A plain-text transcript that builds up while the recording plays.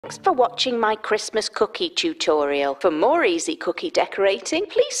Thanks for watching my Christmas cookie tutorial. For more easy cookie decorating,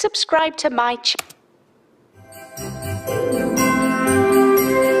 please subscribe to my channel.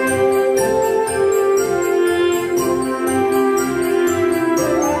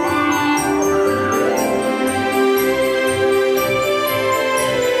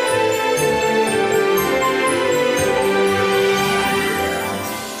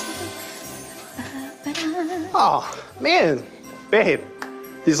 Oh, man. Babe,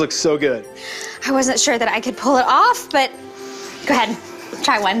 these look so good. I wasn't sure that I could pull it off, but go ahead,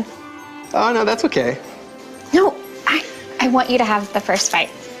 try one. Oh, no, that's okay. No, I want you to have the first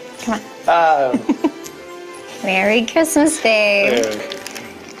bite. Come on. Merry Christmas, babe.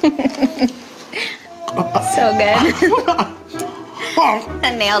 So good.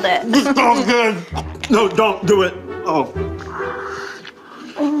 I nailed it. So good. No, don't do it. Oh.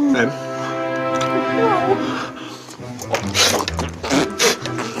 Babe.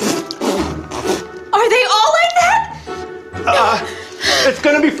 Are they all like that? It's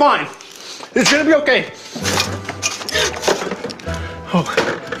gonna be fine. It's gonna be okay. Oh.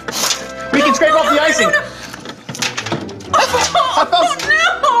 We can scrape off the icing. I found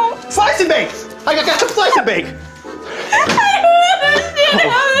No! slice and bake. I got some slice and bake. I don't understand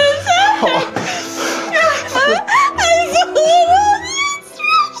how this happened.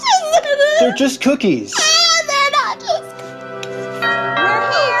 They're just cookies. They're not just. We're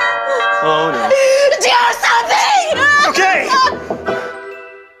here. Oh no. Do something! Okay.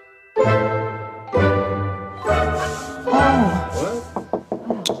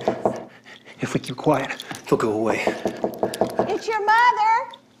 If we keep quiet, they'll go away. It's your mother.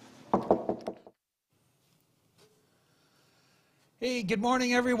 Hey, good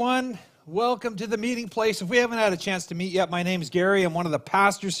morning, everyone. Welcome to the meeting place. If we haven't had a chance to meet yet, my name is Garry. I'm one of the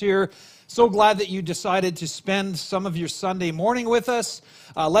pastors here. So glad that you decided to spend some of your Sunday morning with us.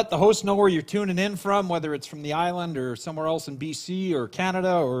 Let the host know where you're tuning in from, whether it's from the island or somewhere else in BC or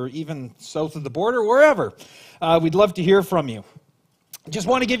Canada or even south of the border, wherever. We'd love to hear from you. Just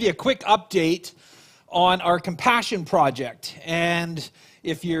want to give you a quick update on our Compassion Project. And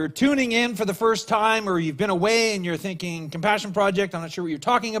if you're tuning in for the first time or you've been away and you're thinking, Compassion Project, I'm not sure what you're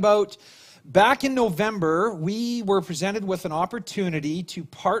talking about. Back in November, we were presented with an opportunity to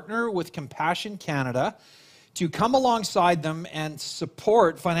partner with Compassion Canada to come alongside them and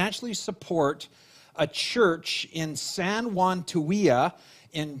financially support a church in San Juan Tuia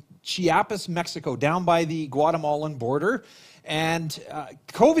in Chiapas, Mexico, down by the Guatemalan border. And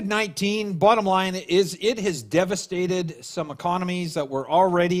COVID-19, bottom line is it has devastated some economies that were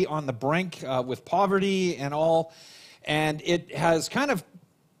already on the brink with poverty and all. And it has kind of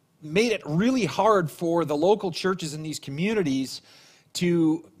made it really hard for the local churches in these communities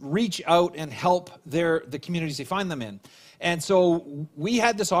to reach out and help the communities they find them in. And so we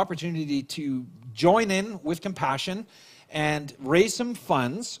had this opportunity to join in with Compassion and raise some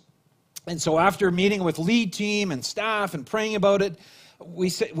funds. And so after meeting with lead team and staff and praying about it, we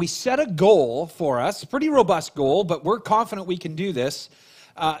set a goal for us, a pretty robust goal, but we're confident we can do this,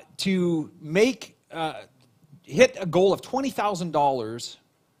 to hit a goal of $20,000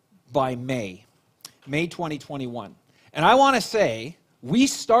 by May 2021. And I want to say, we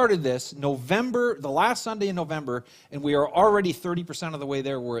started this November, the last Sunday in November, and we are already 30% of the way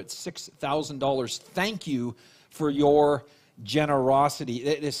there. We're at $6,000. Thank you for your generosity.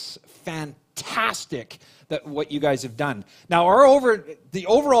 It is fantastic that what you guys have done. Now, the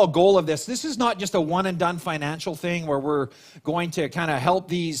overall goal of this is not just a one and done financial thing where we're going to kind of help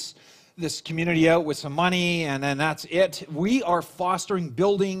this community out with some money and then that's it. We are fostering,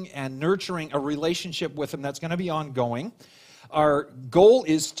 building, and nurturing a relationship with them that's going to be ongoing. Our goal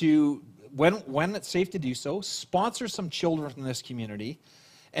is to, when it's safe to do so, sponsor some children from this community.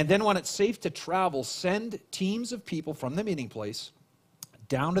 And then when it's safe to travel, send teams of people from the meeting place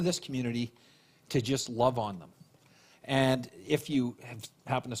down to this community to just love on them. And if you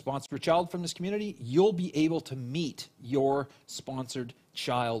happen to sponsor a child from this community, you'll be able to meet your sponsored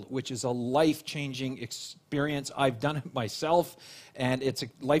child, which is a life-changing experience. I've done it myself, and it's a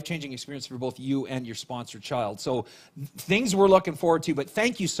life-changing experience for both you and your sponsored child. So things we're looking forward to, but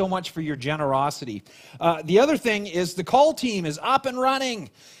thank you so much for your generosity. The other thing is the call team is up and running.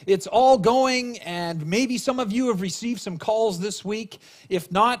 It's all going, and maybe some of you have received some calls this week.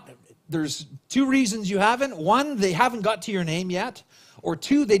 If not, there's two reasons you haven't. One, they haven't got to your name yet, or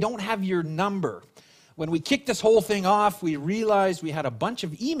two, they don't have your number. When we kicked this whole thing off, we realized we had a bunch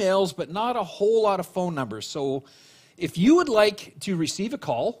of emails, but not a whole lot of phone numbers. So if you would like to receive a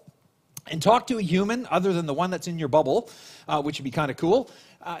call and talk to a human other than the one that's in your bubble, which would be kind of cool,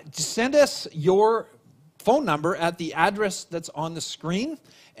 just send us your phone number at the address that's on the screen,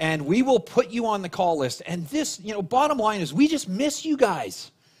 and we will put you on the call list. And this, bottom line is we just miss you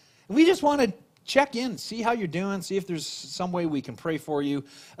guys. We just want to check in, see how you're doing, see if there's some way we can pray for you.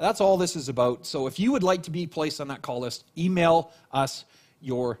 That's all this is about. So if you would like to be placed on that call list, email us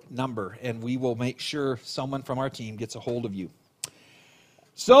your number, and we will make sure someone from our team gets a hold of you.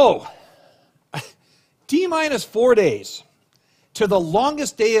 So, T-minus 4 days to the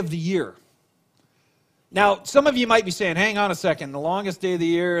longest day of the year. Now, some of you might be saying, hang on a second, the longest day of the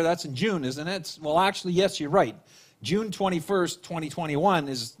year, that's in June, isn't it? Well, actually, yes, you're right. June 21st, 2021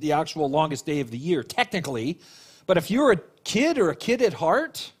 is the actual longest day of the year, technically. But if you're a kid or a kid at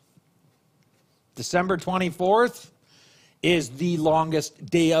heart, December 24th is the longest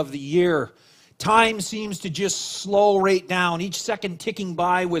day of the year. Time seems to just slow right down, each second ticking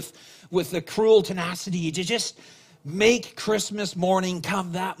by with a cruel tenacity to just make Christmas morning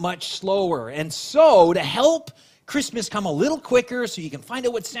come that much slower. And so, to help Christmas come a little quicker so you can find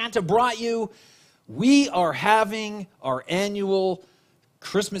out what Santa brought you, we are having our annual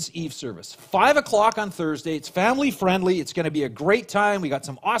Christmas Eve service, 5 o'clock on Thursday. It's family friendly. It's going to be a great time. We got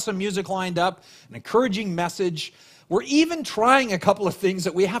some awesome music lined up, an encouraging message. We're even trying a couple of things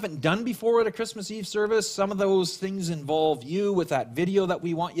that we haven't done before at a Christmas Eve service. Some of those things involve you with that video that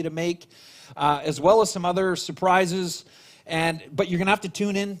we want you to make, as well as some other surprises. But you're going to have to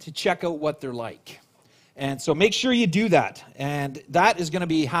tune in to check out what they're like. And so make sure you do that. And that is going to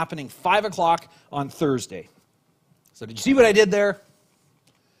be happening 5 o'clock on Thursday. So did you see what I did there?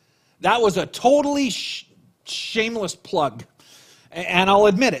 That was a totally shameless plug. And I'll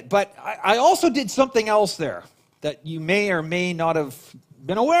admit it. But I also did something else there that you may or may not have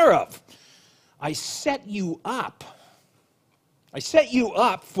been aware of. I set you up. I set you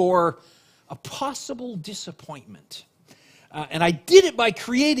up for a possible disappointment. And I did it by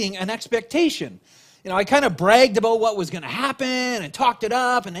creating an expectation. I kind of bragged about what was going to happen and talked it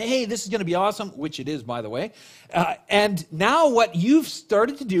up and, hey, this is going to be awesome, which it is, by the way. And now what you've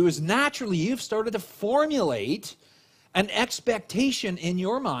started to do is naturally you've started to formulate an expectation in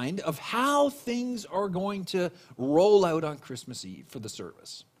your mind of how things are going to roll out on Christmas Eve for the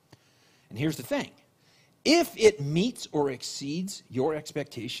service. And here's the thing. If it meets or exceeds your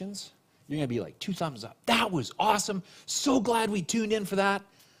expectations, you're going to be like 2 thumbs up. That was awesome. So glad we tuned in for that.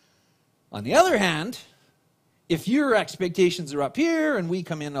 On the other hand, if your expectations are up here and we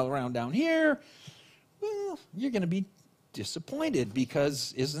come in around down here, well, you're going to be disappointed,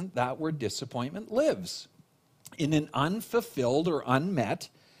 because isn't that where disappointment lives? In an unfulfilled or unmet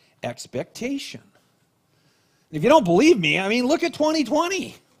expectation. If you don't believe me, look at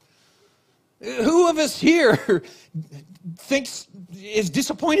 2020. Who of us here is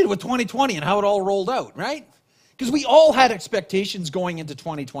disappointed with 2020 and how it all rolled out, right? Because we all had expectations going into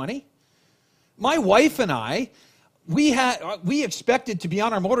 2020. My wife and I, we expected to be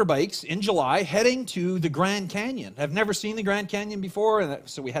on our motorbikes in July heading to the Grand Canyon. I've never seen the Grand Canyon before, and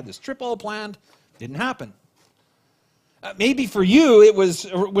so we had this trip all planned. Didn't happen. Maybe for you it was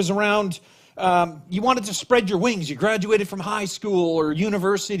around, you wanted to spread your wings. You graduated from high school or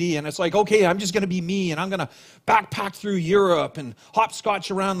university, and it's like, okay, I'm just going to be me, and I'm going to backpack through Europe and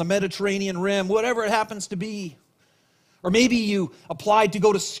hopscotch around the Mediterranean rim, whatever it happens to be. Or maybe you applied to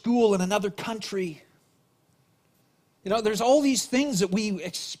go to school in another country. There's all these things that we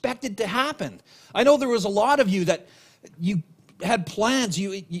expected to happen. I know there was a lot of you that you had plans,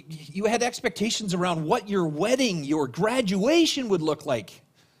 you had expectations around what your wedding, your graduation would look like.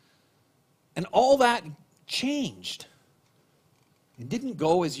 And all that changed. It didn't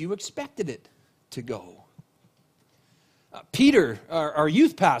go as you expected it to go. Peter, our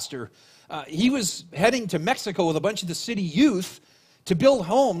youth pastor, he was heading to Mexico with a bunch of the city youth to build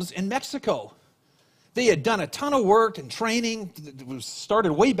homes in Mexico. They had done a ton of work and training. It was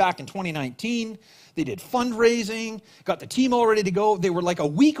started way back in 2019. They did fundraising, got the team all ready to go. They were like a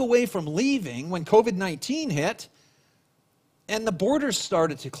week away from leaving when COVID-19 hit, and the borders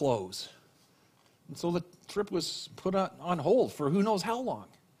started to close. And so the trip was put on hold for who knows how long.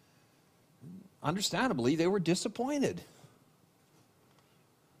 Understandably, they were disappointed.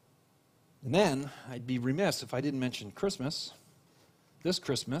 And then, I'd be remiss if I didn't mention Christmas. This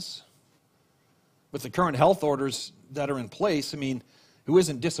Christmas, with the current health orders that are in place, who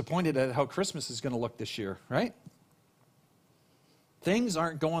isn't disappointed at how Christmas is going to look this year, right? Things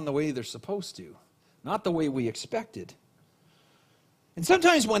aren't going the way they're supposed to. Not the way we expected. And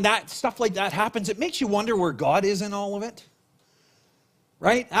sometimes when stuff like that happens, it makes you wonder where God is in all of it.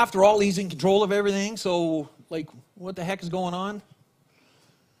 Right? After all, He's in control of everything, so, what the heck is going on?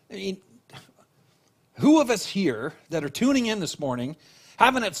 Who of us here that are tuning in this morning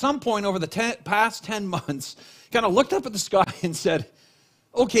having at some point over the past 10 months kind of looked up at the sky and said,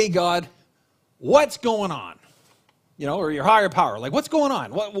 okay, God, what's going on? You know, or your higher power, like what's going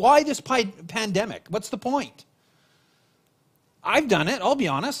on? Why this pandemic? What's the point? I've done it, I'll be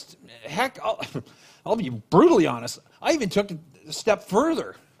honest. Heck, I'll be brutally honest. I even took it a step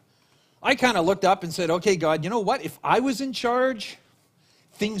further. I kind of looked up and said, okay, God, you know what? If I was in charge,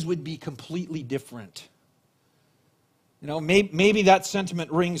 things would be completely different. You know, maybe that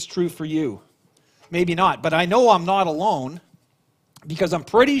sentiment rings true for you. Maybe not. But I know I'm not alone, because I'm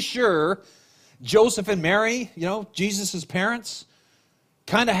pretty sure Joseph and Mary, you know, Jesus' parents,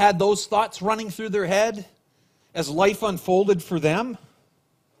 kind of had those thoughts running through their head as life unfolded for them.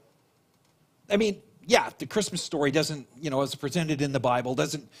 I mean, yeah, the Christmas story doesn't, you know, as presented in the Bible,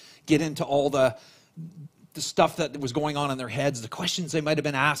 doesn't get into all the stuff that was going on in their heads, the questions they might have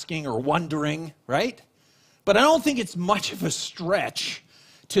been asking or wondering, right? But I don't think it's much of a stretch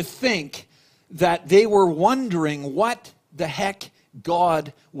to think that they were wondering what the heck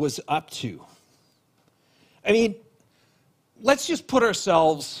God was up to. I mean, let's just put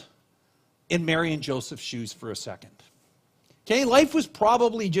ourselves in Mary and Joseph's shoes for a second. Okay, life was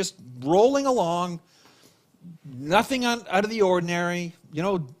probably just rolling along, nothing out of the ordinary. You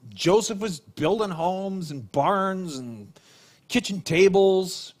know, Joseph was building homes and barns and kitchen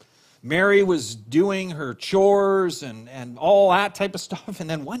tables. Mary was doing her chores and all that type of stuff. And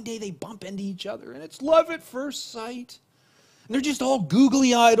then one day they bump into each other and it's love at first sight. And they're just all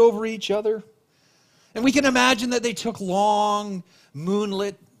googly-eyed over each other. And we can imagine that they took long,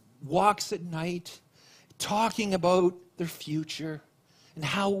 moonlit walks at night, talking about their future and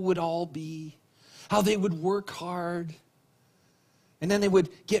how it would all be, how they would work hard. And then they would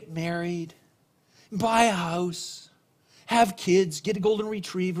get married, buy a house, have kids, get a golden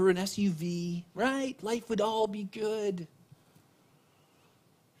retriever, an SUV, right? Life would all be good.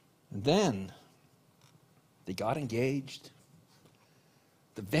 And then they got engaged.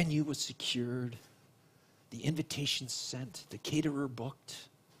 The venue was secured. The invitation sent. The caterer booked.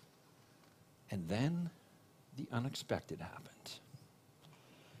 And then the unexpected happened.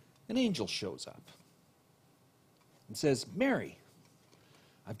 An angel shows up and says, Mary,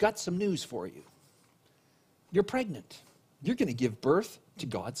 I've got some news for you. You're pregnant. You're going to give birth to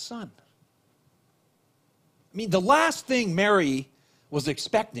God's son. I mean, the last thing Mary was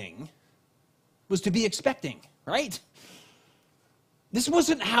expecting was to be expecting, right? This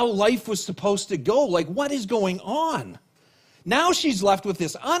wasn't how life was supposed to go. Like, what is going on? Now she's left with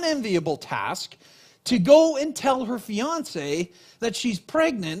this unenviable task to go and tell her fiancé that she's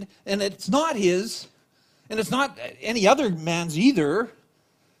pregnant, and it's not his, and it's not any other man's either,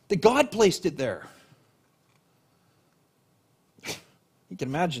 that God placed it there. You can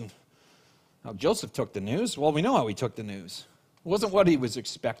imagine how Joseph took the news. Well, we know how he took the news. It wasn't what he was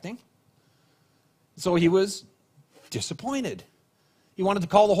expecting. So he was disappointed. He wanted to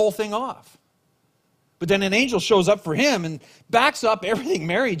call the whole thing off. But then an angel shows up for him and backs up everything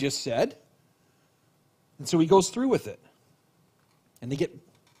Mary just said. And so he goes through with it. And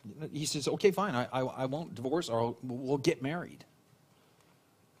he says, okay, fine, I won't divorce, or we'll get married.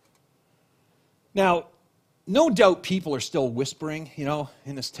 Now, no doubt people are still whispering, you know,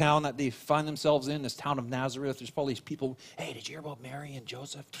 in this town that they find themselves in, this town of Nazareth. There's probably these people, hey, did you hear about Mary and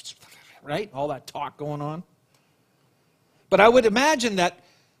Joseph? Right? All that talk going on. But I would imagine that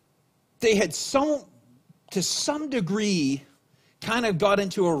they had to some degree, kind of got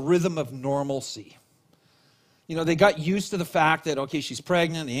into a rhythm of normalcy. You know, they got used to the fact that, okay, she's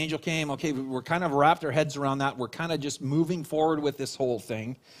pregnant, the angel came, okay, we're kind of wrapped our heads around that. We're kind of just moving forward with this whole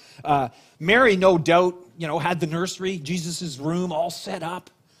thing. Mary, no doubt, you know, had the nursery, Jesus' room all set up,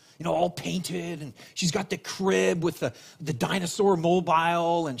 you know, all painted, and she's got the crib with the dinosaur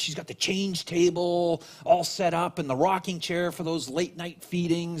mobile, and she's got the change table all set up, and the rocking chair for those late night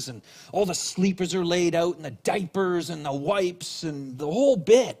feedings, and all the sleepers are laid out, and the diapers, and the wipes, and the whole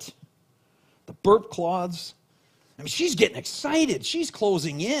bit. The burp cloths. I mean, she's getting excited. She's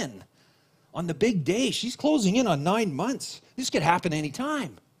closing in on the big day. She's closing in on 9 months. This could happen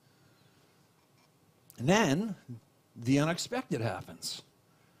anytime. And then the unexpected happens.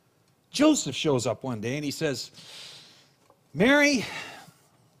 Joseph shows up one day and he says, Mary,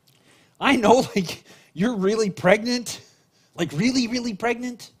 I know, like, you're really pregnant, like really, really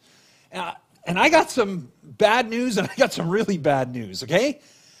pregnant. And I got some bad news and I got some really bad news, okay?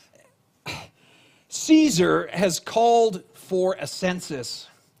 Caesar has called for a census,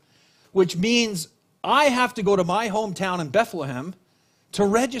 which means I have to go to my hometown in Bethlehem to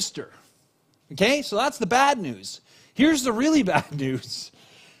register. Okay, so that's the bad news. Here's the really bad news.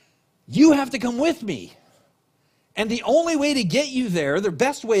 You have to come with me. And the only way to get you there, the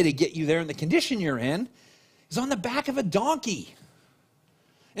best way to get you there in the condition you're in, is on the back of a donkey.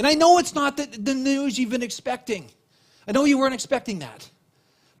 And I know it's not the news you've been expecting. I know you weren't expecting that.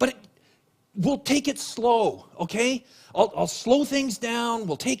 But we'll take it slow, okay? I'll slow things down.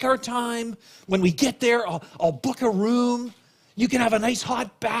 We'll take our time. When we get there, I'll book a room. You can have a nice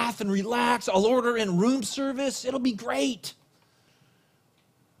hot bath and relax. I'll order in room service. It'll be great.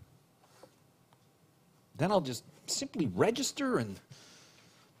 Then I'll just simply register and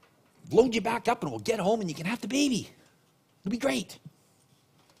load you back up, and we'll get home and you can have the baby. It'll be great.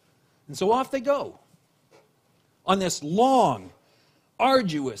 And so off they go on this long,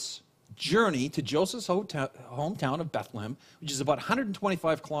 arduous journey to Joseph's hometown of Bethlehem, which is about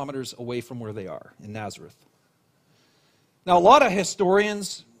 125 kilometers away from where they are in Nazareth. Now, a lot of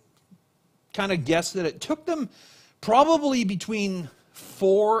historians kind of guess that it took them probably between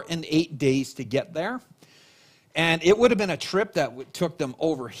 4 and 8 days to get there. And it would have been a trip that took them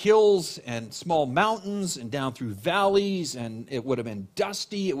over hills and small mountains and down through valleys, and it would have been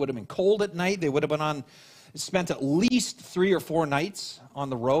dusty. It would have been cold at night. They would have been spent at least 3 or 4 nights on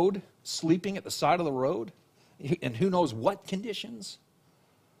the road, sleeping at the side of the road, and who knows what conditions.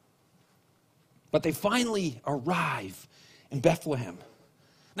 But they finally arrive in Bethlehem.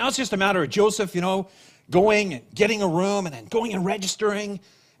 Now it's just a matter of Joseph, going and getting a room, and then going and registering,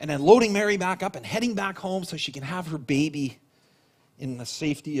 and then loading Mary back up and heading back home so she can have her baby in the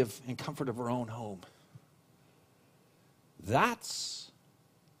safety and comfort of her own home. That's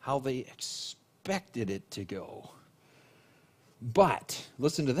how they expected it to go. But,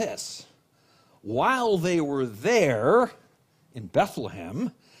 listen to this. While they were there in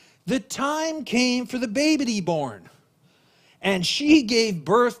Bethlehem, the time came for the baby to be born. And she gave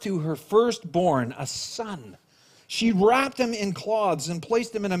birth to her firstborn, a son. She wrapped him in cloths and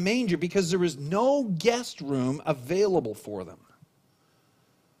placed him in a manger because there was no guest room available for them.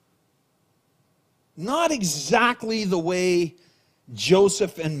 Not exactly the way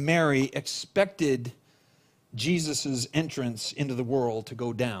Joseph and Mary expected Jesus' entrance into the world to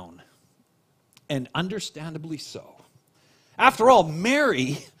go down. And understandably so. After all,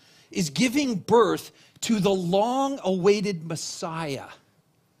 Mary is giving birth to the long-awaited Messiah.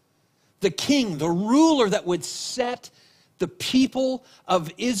 The king, the ruler that would set the people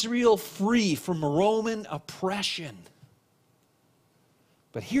of Israel free from Roman oppression.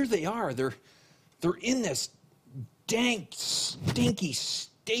 But here they are. They're in this dank, stinky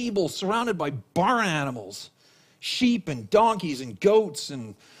stable surrounded by barn animals, sheep and donkeys and goats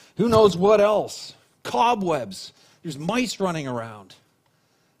and who knows what else. Cobwebs. There's mice running around.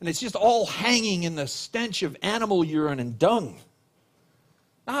 And it's just all hanging in the stench of animal urine and dung.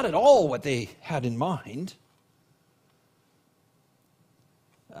 Not at all what they had in mind.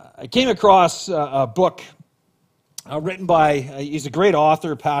 I came across a book written by, he's a great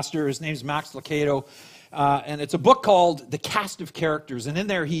author, pastor, his name's Max Lucado, and it's a book called The Cast of Characters, and in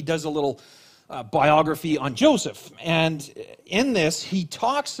there he does a little biography on Joseph. And in this, he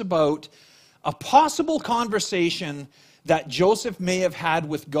talks about a possible conversation that Joseph may have had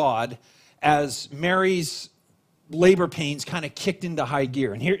with God as Mary's labor pains kind of kicked into high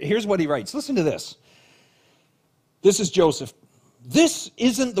gear. And here's what he writes. Listen to this. This is Joseph. This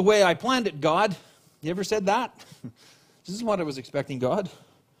isn't the way I planned it, God. You ever said that? This isn't what I was expecting, God.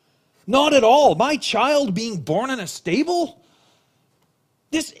 Not at all. My child being born in a stable?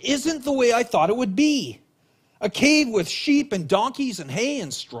 This isn't the way I thought it would be. A cave with sheep and donkeys and hay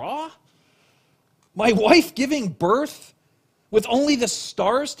and straw? My wife giving birth with only the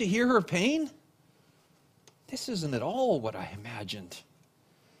stars to hear her pain? This isn't at all what I imagined.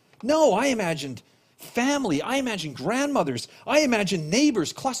 No, I imagined family. I imagined grandmothers. I imagined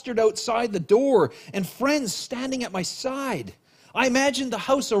neighbors clustered outside the door and friends standing at my side. I imagined the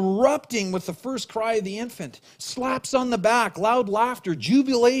house erupting with the first cry of the infant, slaps on the back, loud laughter,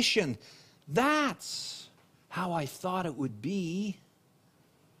 jubilation. That's how I thought it would be.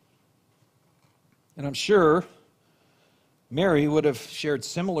 And I'm sure Mary would have shared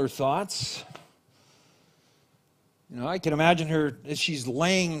similar thoughts. I can imagine her as she's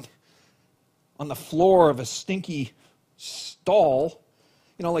laying on the floor of a stinky stall.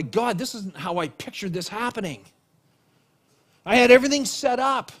 Like, God, this isn't how I pictured this happening. I had everything set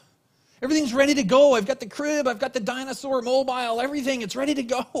up. Everything's ready to go. I've got the crib. I've got the dinosaur mobile. Everything. It's ready to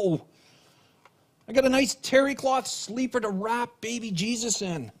go. I got a nice terry cloth sleeper to wrap baby Jesus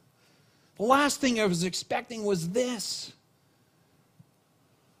in. The last thing I was expecting was this.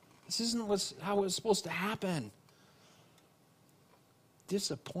 This isn't how it was supposed to happen.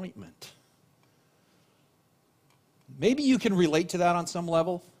 Disappointment. Maybe you can relate to that on some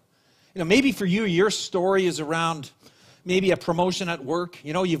level. Maybe for you, your story is around maybe a promotion at work.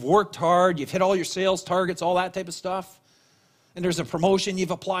 You've worked hard, you've hit all your sales targets, all that type of stuff. And there's a promotion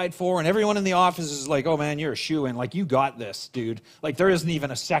you've applied for, and everyone in the office is like, oh man, you're a shoo-in. Like, you got this, dude. Like, there isn't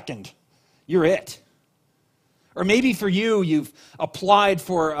even a second. You're it. Or maybe for you, you've applied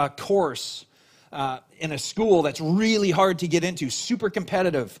for a course in a school that's really hard to get into, super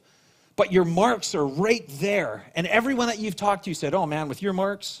competitive, but your marks are right there. And everyone that you've talked to said, oh man, with your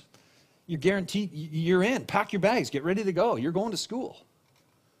marks, you're guaranteed, you're in. Pack your bags, get ready to go. You're going to school.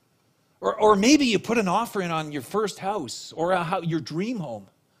 Or maybe you put an offer in on your first house or your dream home.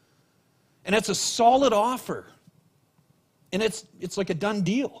 And it's a solid offer. And it's like a done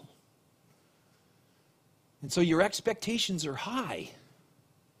deal. And so your expectations are high.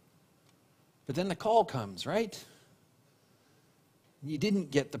 But then the call comes, right? You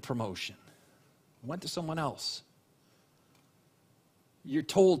didn't get the promotion. Went to someone else. You're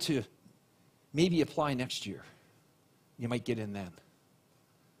told to maybe apply next year. You might get in then.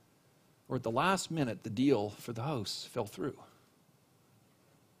 Or at the last minute, the deal for the house fell through.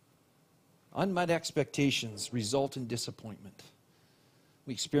 Unmet expectations result in disappointment.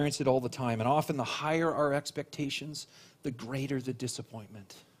 We experience it all the time, and often the higher our expectations, the greater the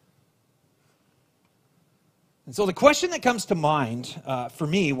disappointment. And so the question that comes to mind for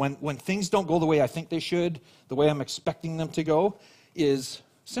me when things don't go the way I think they should, the way I'm expecting them to go, is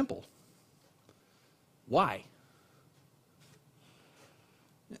simple. Why?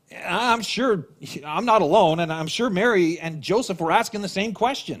 I'm sure I'm not alone, and I'm sure Mary and Joseph were asking the same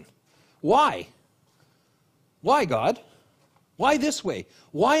question. Why? Why, God? Why this way?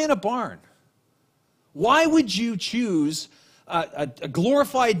 Why in a barn? Why would you choose a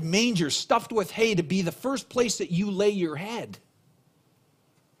glorified manger stuffed with hay to be the first place that you lay your head?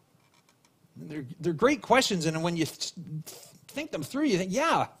 They're great questions, and when you think them through, you think,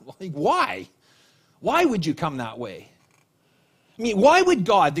 yeah, like, why? Why would you come that way? I mean, why would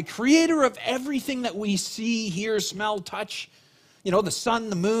God, the creator of everything that we see, hear, smell, touch, the sun,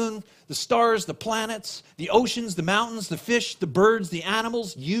 the moon, the stars, the planets, the oceans, the mountains, the fish, the birds, the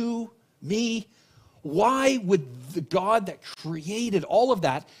animals, you, me, why would the God that created all of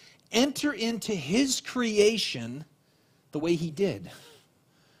that enter into his creation the way he did?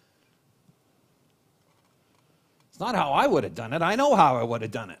 It's not how I would have done it. I know how I would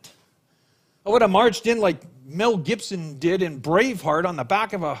have done it. I would have marched in like Mel Gibson did in Braveheart on the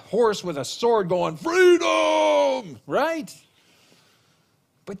back of a horse with a sword going, freedom, right?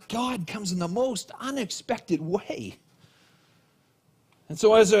 But God comes in the most unexpected way. And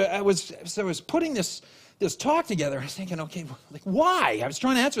so as I was putting this talk together, I was thinking, okay, like, why? I was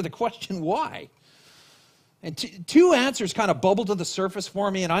trying to answer the question, why? And two answers kind of bubbled to the surface for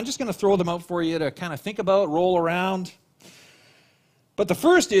me, and I'm just going to throw them out for you to kind of think about, roll around. But the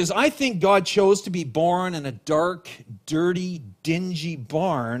first is, I think God chose to be born in a dark, dirty, dingy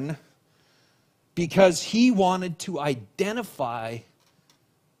barn because he wanted to identify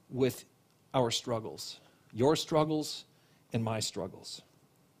with our struggles, your struggles and my struggles.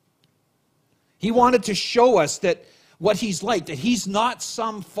 He wanted to show us that what he's like, that he's not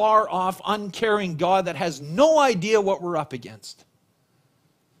some far-off, uncaring God that has no idea what we're up against.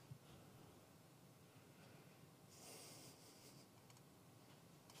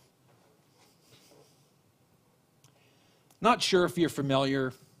 Not sure if you're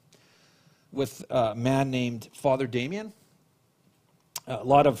familiar with a man named Father Damien. A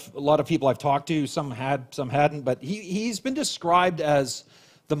lot of people I've talked to, some had, some hadn't, but he's been described as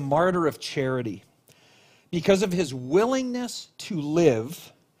the martyr of charity because of his willingness to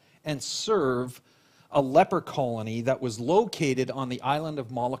live and serve a leper colony that was located on the island of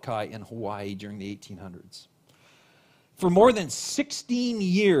Molokai in Hawaii during the 1800s. For more than 16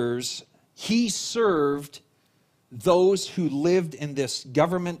 years, he served those who lived in this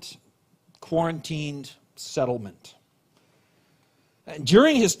government quarantined settlement.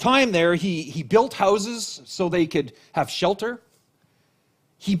 During his time there, he built houses so they could have shelter.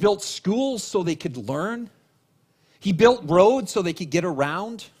 He built schools so they could learn. He built roads so they could get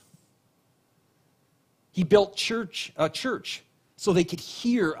around. He built a church so they could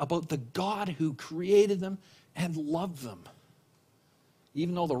hear about the God who created them and loved them,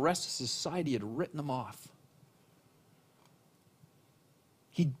 even though the rest of society had written them off.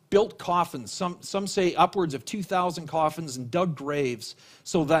 He built coffins, some say upwards of 2,000 coffins, and dug graves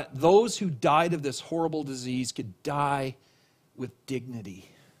so that those who died of this horrible disease could die with dignity.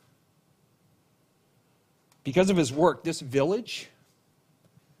 Because of his work, this village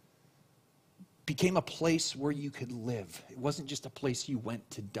became a place where you could live. It wasn't just a place you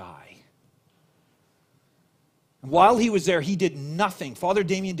went to die. And while he was there, he did nothing. Father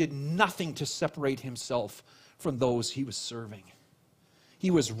Damien did nothing to separate himself from those he was serving.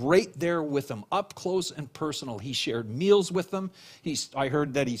 He was right there with them, up close and personal. He shared meals with them. I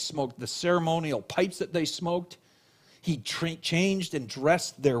heard that he smoked the ceremonial pipes that they smoked. He changed and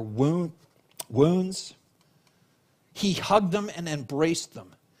dressed their wounds. He hugged them and embraced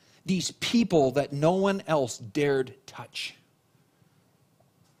them. These people that no one else dared touch.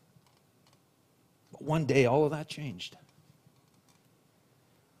 But one day, all of that changed.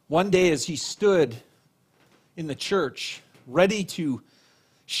 One day, as he stood in the church, ready to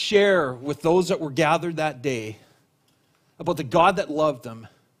share with those that were gathered that day about the God that loved them,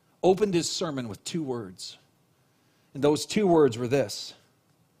 opened his sermon with 2 words. And those 2 words were this: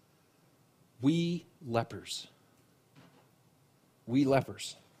 we lepers. We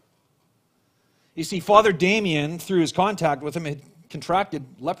lepers. You see, Father Damien, through his contact with him, had contracted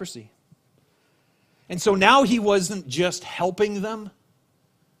leprosy. And so now he wasn't just helping them,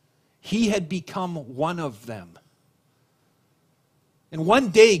 he had become one of them. And one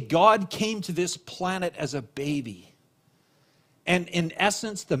day, God came to this planet as a baby. And in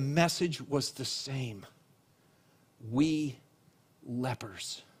essence, the message was the same. We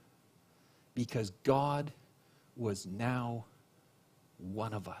lepers. Because God was now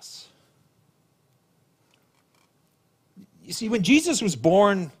one of us. You see, when Jesus was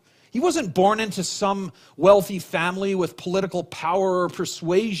born, he wasn't born into some wealthy family with political power or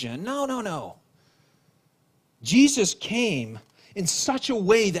persuasion. No. Jesus came in such a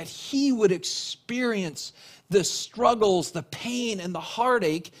way that he would experience the struggles, the pain, and the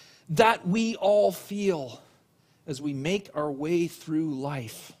heartache that we all feel as we make our way through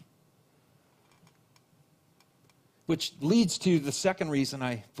life. Which leads to the second reason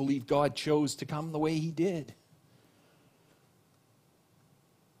I believe God chose to come the way he did.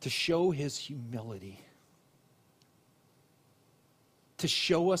 To show his humility. To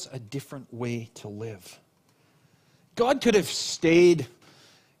show us a different way to live. God could have stayed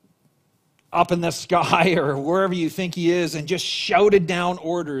up in the sky or wherever you think he is and just shouted down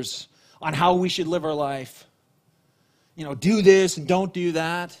orders on how we should live our life. Do this and don't do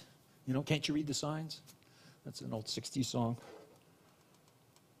that. Can't you read the signs? That's an old 60s song.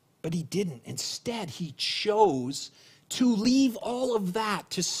 But he didn't. Instead, he chose to leave all of that,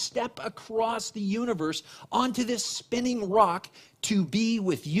 to step across the universe onto this spinning rock to be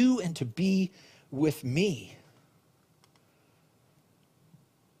with you and to be with me.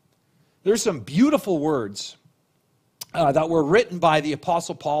 There's some beautiful words that were written by the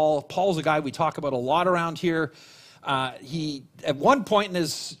Apostle Paul. Paul's a guy we talk about a lot around here. He, at one point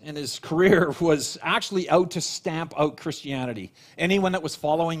in his career, was actually out to stamp out Christianity. Anyone that was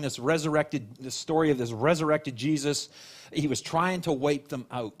following the story of this resurrected Jesus, he was trying to wipe them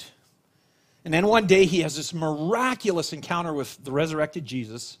out. And then one day he has this miraculous encounter with the resurrected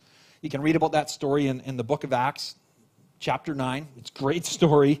Jesus. You can read about that story in the book of Acts, chapter 9. It's a great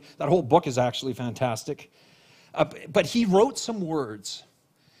story. That whole book is actually fantastic. But he wrote some words.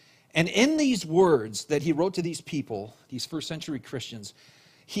 And in these words that he wrote to these people, these first century Christians,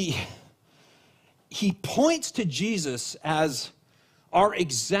 he points to Jesus as our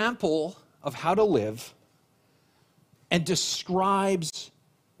example of how to live and describes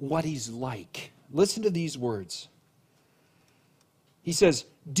what he's like. Listen to these words. He says,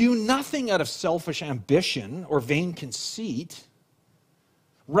 "Do nothing out of selfish ambition or vain conceit.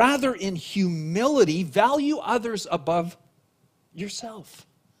 Rather, in humility, value others above yourself.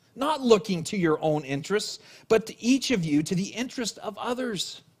 Not looking to your own interests, but to each of you to the interest of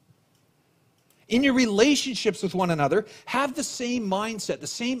others. In your relationships with one another, have the same mindset, the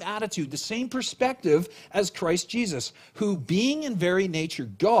same attitude, the same perspective as Christ Jesus, who, being in very nature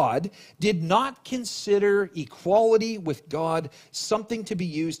God, did not consider equality with God something to be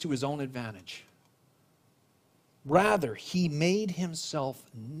used to his own advantage. Rather, he made himself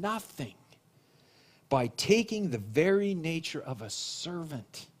nothing by taking the very nature of a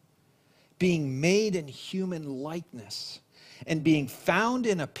servant, being made in human likeness, and being found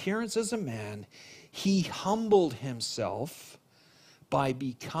in appearance as a man, he humbled himself by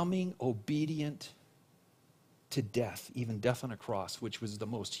becoming obedient to death, even death on a cross, which was the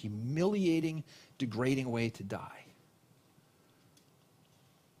most humiliating, degrading way to die."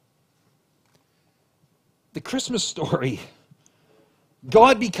 The Christmas story,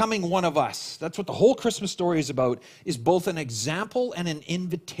 God becoming one of us, that's what the whole Christmas story is about, is both an example and an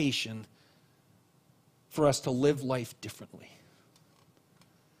invitation for us to live life differently.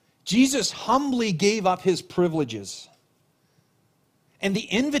 Jesus humbly gave up his privileges. And the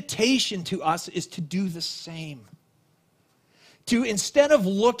invitation to us is to do the same. To instead of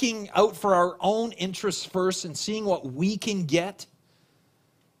looking out for our own interests first and seeing what we can get,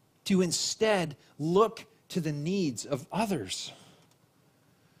 to instead look to the needs of others.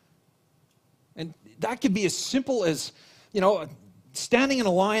 And that could be as simple as, standing in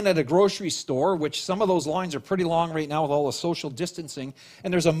a line at a grocery store, which some of those lines are pretty long right now with all the social distancing,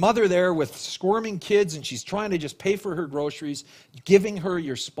 and there's a mother there with squirming kids, and she's trying to just pay for her groceries, giving her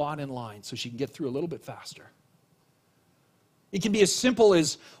your spot in line so she can get through a little bit faster. It can be as simple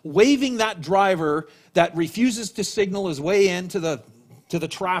as waving that driver that refuses to signal his way into the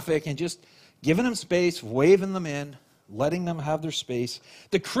traffic and just giving them space, waving them in, letting them have their space.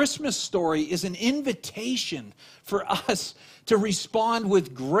 The Christmas story is an invitation for us to respond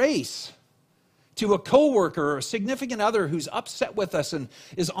with grace to a coworker or a significant other who's upset with us and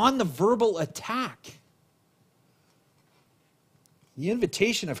is on the verbal attack. The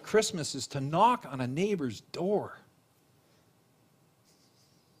invitation of Christmas is to knock on a neighbor's door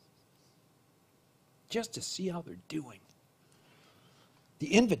just to see how they're doing.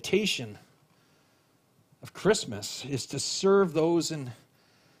 The invitation of Christmas is to serve those in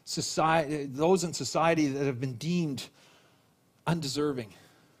society that have been deemed undeserving,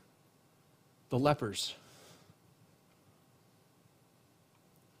 the lepers.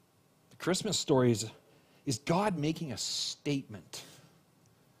 The Christmas story is God making a statement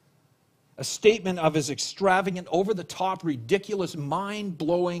of his extravagant, over-the-top, ridiculous,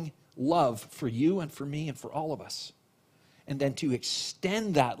 mind-blowing love for you and for me and for all of us, and then to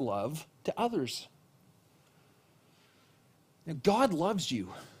extend that love to others. And God loves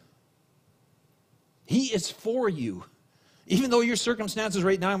you. He is for you. Even though your circumstances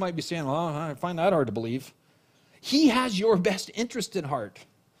right now might be saying, well, I find that hard to believe. He has your best interest at heart.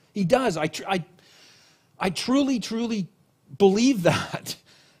 He does. I truly, truly believe that.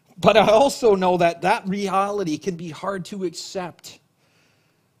 But I also know that reality can be hard to accept,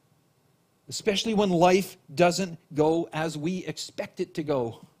 especially when life doesn't go as we expect it to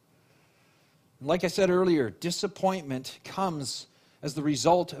go. Like I said earlier, disappointment comes as the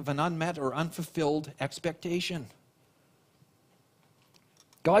result of an unmet or unfulfilled expectation.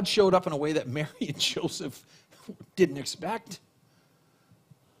 God showed up in a way that Mary and Joseph didn't expect.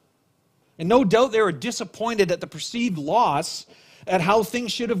 And no doubt they were disappointed at the perceived loss, at how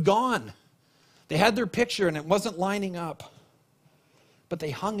things should have gone. They had their picture and it wasn't lining up. But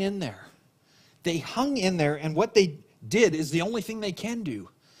they hung in there. They hung in there, and what they did is the only thing they can do.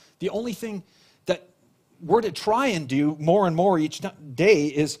 The only thing that we're to try and do more and more each day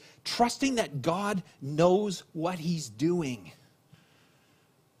is trusting that God knows what he's doing.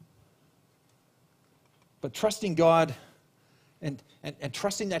 But trusting God and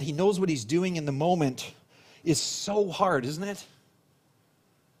trusting that he knows what he's doing in the moment is so hard, isn't it?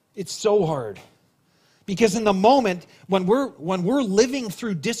 It's so hard. Because in the moment, when we're living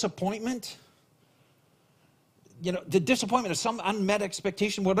through disappointment, the disappointment of some unmet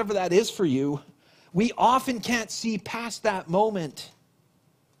expectation, whatever that is for you, we often can't see past that moment.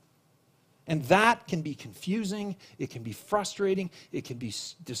 And that can be confusing, it can be frustrating, it can be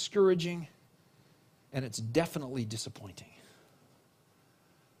discouraging, and it's definitely disappointing.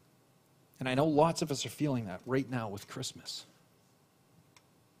 And I know lots of us are feeling that right now with Christmas.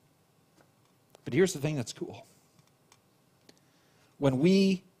 But here's the thing that's cool. When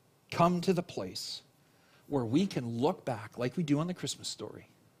we come to the place where we can look back, like we do on the Christmas story,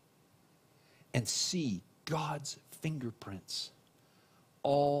 and see God's fingerprints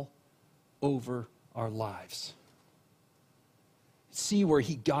all over our lives. See where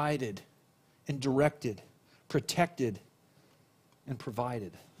he guided and directed, protected, and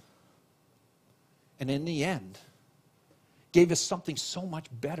provided. And in the end, gave us something so much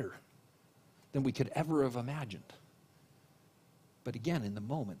better than we could ever have imagined. But again, in the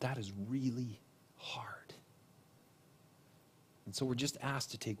moment, that is really hard. And so we're just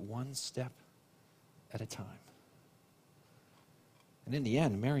asked to take one step at a time. And in the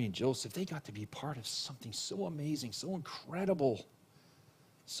end, Mary and Joseph, they got to be part of something so amazing, so incredible,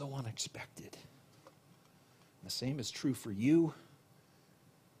 so unexpected. And the same is true for you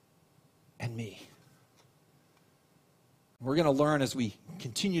and me. We're going to learn as we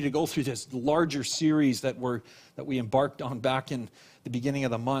continue to go through this larger series that we embarked on back in the beginning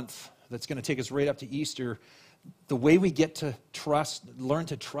of the month, that's going to take us right up to Easter. The way we get to learn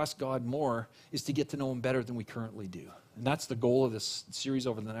to trust God more is to get to know him better than we currently do. And that's the goal of this series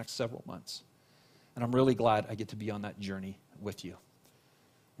over the next several months. And I'm really glad I get to be on that journey with you.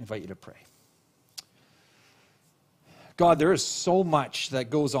 I invite you to pray. God, there is so much that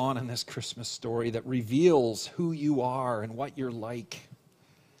goes on in this Christmas story that reveals who you are and what you're like.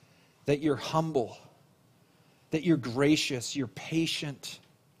 That you're humble. that you're gracious, you're patient.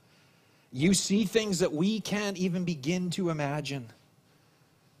 You see things that we can't even begin to imagine.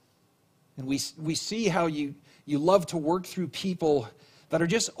 And we see how you love to work through people that are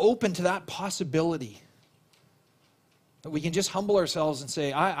just open to that possibility. That we can just humble ourselves and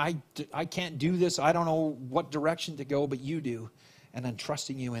say, I can't do this, I don't know what direction to go, but you do. And I'm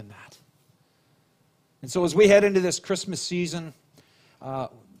trusting you in that. And so as we head into this Christmas season,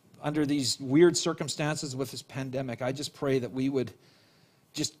 under these weird circumstances with this pandemic, I just pray that we would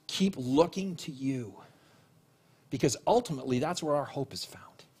just keep looking to you. Because ultimately, that's where our hope is found.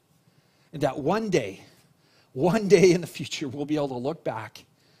 And that one day in the future, we'll be able to look back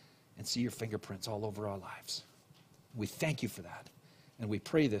and see your fingerprints all over our lives. We thank you for that. And we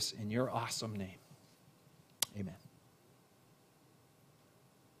pray this in your awesome name. Amen.